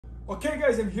Okay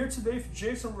guys, I'm here today with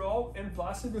Jason Raul and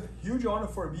Plácido. Huge honor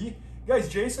for me. Guys,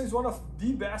 Jason is one of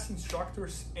the best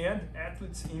instructors and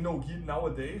athletes in no-gi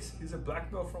nowadays. He's a black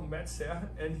belt from Met Serra,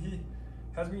 and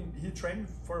he trained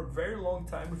for a very long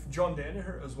time with John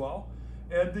Danaher as well.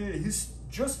 And he's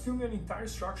just filming an entire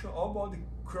instruction all about the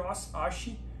Cross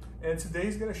Ashi. And today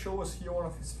he's gonna show us here one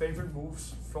of his favorite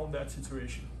moves from that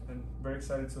situation. And very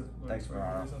excited to learn. Thanks,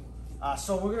 Bernardo.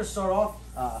 So we're gonna start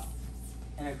off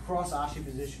in a Cross Ashi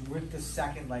position with the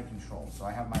second leg control. So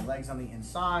I have my legs on the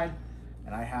inside,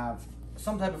 and I have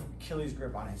some type of Achilles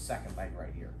grip on his second leg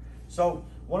right here. So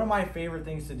one of my favorite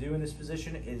things to do in this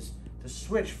position is to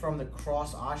switch from the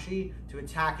Cross Ashi to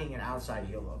attacking an outside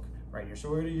heel hook right here.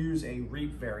 So we're gonna use a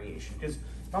reap variation, because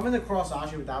if I'm in the Cross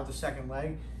Ashi without the second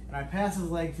leg, and I pass his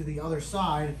leg to the other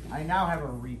side, I now have a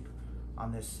reap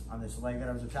on this leg that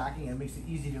I was attacking, and it makes it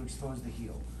easy to expose the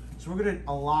heel. So we're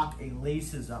gonna lock a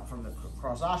laces up from the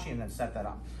Cross Ashi and then set that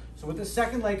up. So with the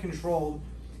second leg controlled,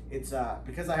 it's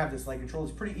because I have this leg control,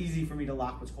 it's pretty easy for me to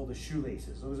lock what's called the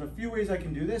shoelaces. So there's a few ways I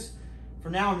can do this.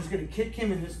 For now, I'm just gonna kick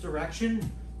him in this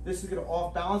direction. This is gonna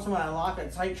off balance him when I lock a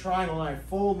tight triangle and I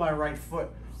fold my right foot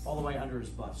all the way under his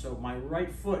butt. So my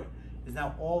right foot is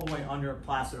now all the way under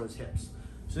Plácido's hips.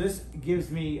 So this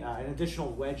gives me an additional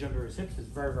wedge under his hips. It's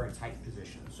a very, very tight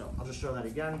position. So I'll just show that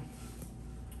again.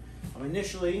 I'm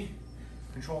initially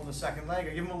controlling the second leg. I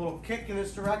give him a little kick in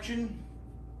this direction,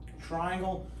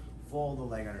 triangle, fold the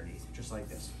leg underneath, just like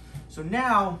this. So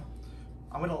now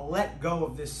I'm gonna let go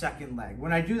of this second leg.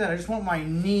 When I do that, I just want my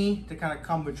knee to kind of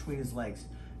come between his legs,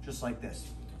 just like this.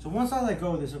 So once I let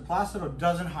go of this, if Plácido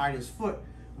doesn't hide his foot,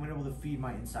 I'm gonna be able to feed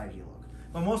my inside heel hook.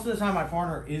 But most of the time, my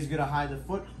partner is gonna hide the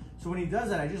foot. So when he does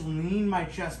that, I just lean my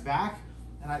chest back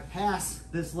and I pass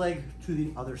this leg to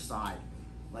the other side,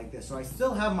 like this. So I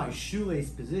still have my shoelace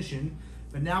position,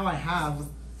 but now I have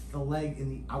the leg in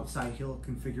the outside heel hook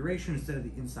configuration instead of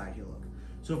the inside heel hook.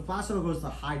 So if Plácido goes to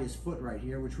hide his foot right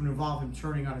here, which would involve him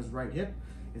turning on his right hip,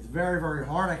 it's very, very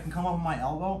hard. I can come up with my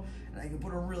elbow and I can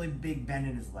put a really big bend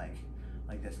in his leg,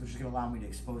 like this, which is gonna allow me to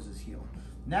expose his heel.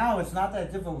 Now it's not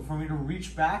that difficult for me to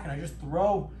reach back and I just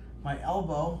throw my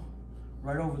elbow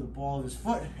right over the ball of his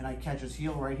foot and I catch his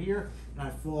heel right here and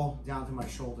I fall down to my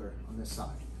shoulder on this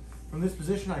side. From this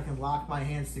position, I can lock my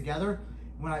hands together.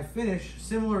 When I finish,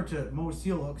 similar to most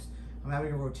heel hooks, I'm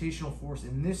having a rotational force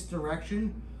in this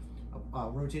direction,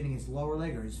 rotating his lower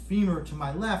leg or his femur to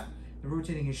my left and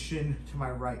rotating his shin to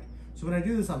my right. So when I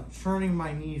do this, I'm turning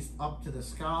my knees up to the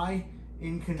sky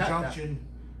in conjunction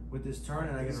with this turn,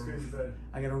 and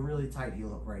I get a really tight heel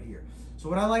hook right here. So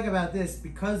what I like about this,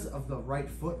 because of the right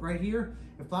foot right here,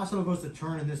 if Plácido goes to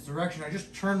turn in this direction, I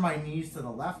just turn my knees to the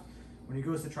left. When he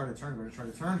goes to try to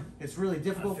turn, it's really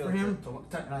difficult for him,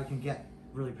 and I can get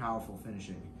really powerful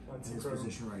finishing in this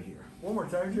position right here. One more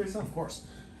time, Jason. Of course.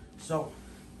 So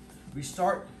we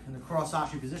start in the Cross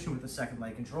Ashi position with the second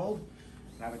leg controlled,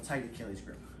 and I have a tight Achilles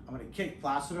grip. I'm gonna kick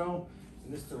Plácido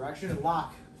in this direction and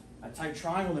lock a tight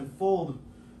triangle and fold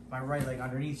my right leg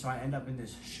underneath, so I end up in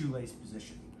this shoelace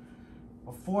position.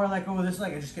 Before I let go of this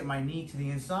leg, I just get my knee to the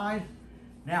inside.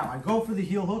 Now I go for the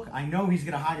heel hook. I know he's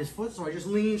gonna hide his foot, so I just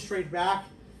lean straight back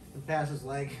and pass his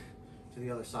leg to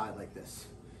the other side like this.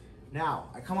 Now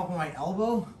I come up with my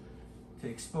elbow to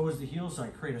expose the heel, so I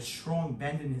create a strong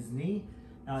bend in his knee.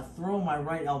 Now I throw my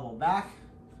right elbow back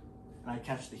and I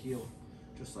catch the heel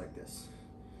just like this.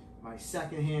 My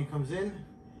second hand comes in,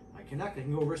 I connect, I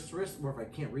can go wrist to wrist, or if I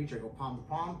can't reach, I go palm to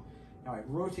palm. Now I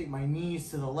rotate my knees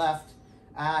to the left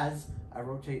as I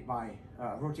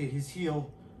rotate his heel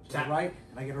to the right,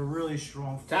 and I get a really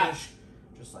strong finish,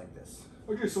 just like this.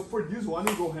 Okay, so for this one,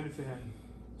 you go hand to hand.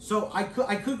 So I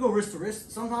could go wrist to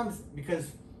wrist sometimes,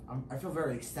 because I feel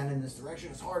very extended in this direction.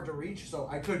 It's hard to reach, so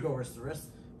I could go wrist to wrist,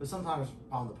 but sometimes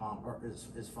palm to palm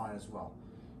is fine as well.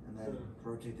 And then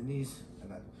rotate the knees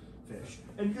and then finish.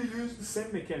 And you use the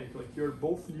same mechanic, like your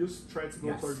both knees try to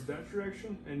go towards that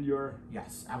direction, and your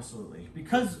yes, absolutely.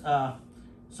 Because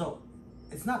so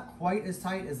it's not quite as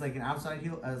tight as like an outside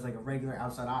heel, as like a regular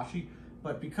outside ashi,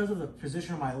 but because of the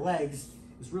position of my legs,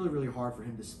 it's really, really hard for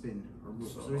him to spin or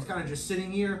move. So he's kind of just sitting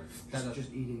here,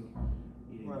 just eating.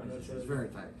 Right, it's very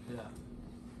tight. Yeah.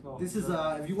 No, this is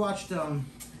if you watched, I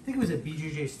think it was at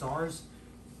BJJ Stars,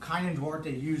 Kine and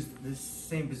Duarte used this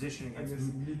same position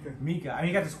against Mika. I mean,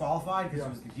 he got disqualified because it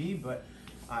was the gi, but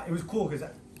it was cool because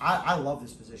I love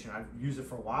this position. I've used it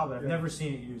for a while, but I've never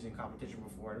seen it used in competition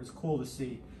before. It was cool to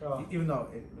see, even though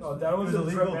it was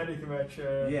illegal. Dramatic match.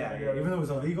 Even though it was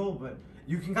illegal, but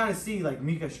you can kind of see like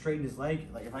Mika straighten his leg.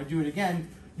 Like if I do it again,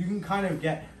 you can kind of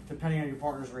get, depending on your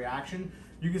partner's reaction,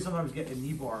 you can sometimes get a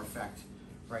knee bar effect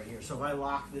right here. So if I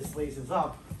lock this laces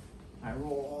up, I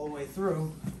roll all the way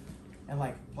through, and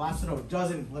like Placido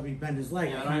doesn't let me bend his leg.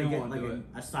 Yeah, I kind of get like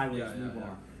a sideways knee yeah.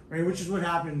 bar, right? Which is what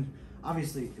happened.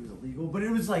 Obviously, it was illegal, but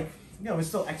it was like, you know, it was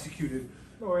still executed.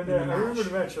 No, and I remember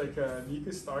the match, like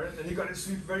Nico started and he got his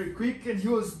sweep very quick and he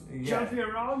was jumping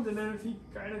around, and then he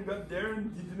kind of got there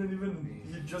and he didn't even,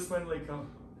 he just went like on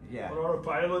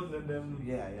autopilot and then...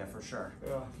 Yeah, for sure.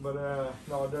 Yeah, but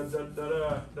no,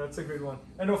 that's a great one.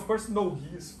 And of course, no,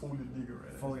 he is fully legal,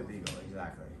 right? Fully legal,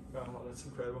 exactly. Yeah, no, that's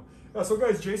incredible. So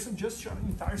guys, Jason just shot an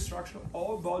entire instruction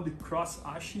all about the Cross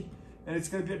Ashi, and it's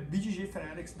going to be at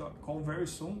IBJJFanatics.com very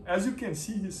soon. As you can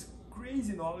see, he's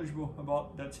crazy knowledgeable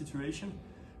about that situation.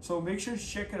 So make sure to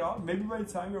check it out. Maybe by the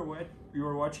time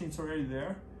you're watching, it's already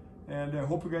there. And I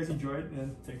hope you guys enjoyed.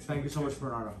 And thank you so much,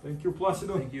 Bernardo. Thank you,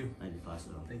 Placido. Thank you. Thank you,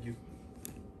 Placido. Thank you.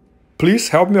 Please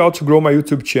help me out to grow my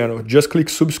YouTube channel. Just click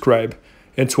subscribe.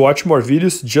 And to watch more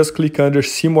videos, just click under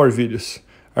see more videos.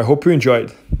 I hope you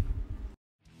enjoyed.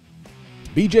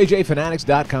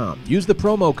 BJJFanatics.com. Use the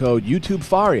promo code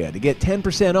YouTubeFaria to get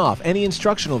 10% off any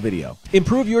instructional video.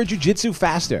 Improve your jiu-jitsu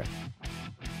faster.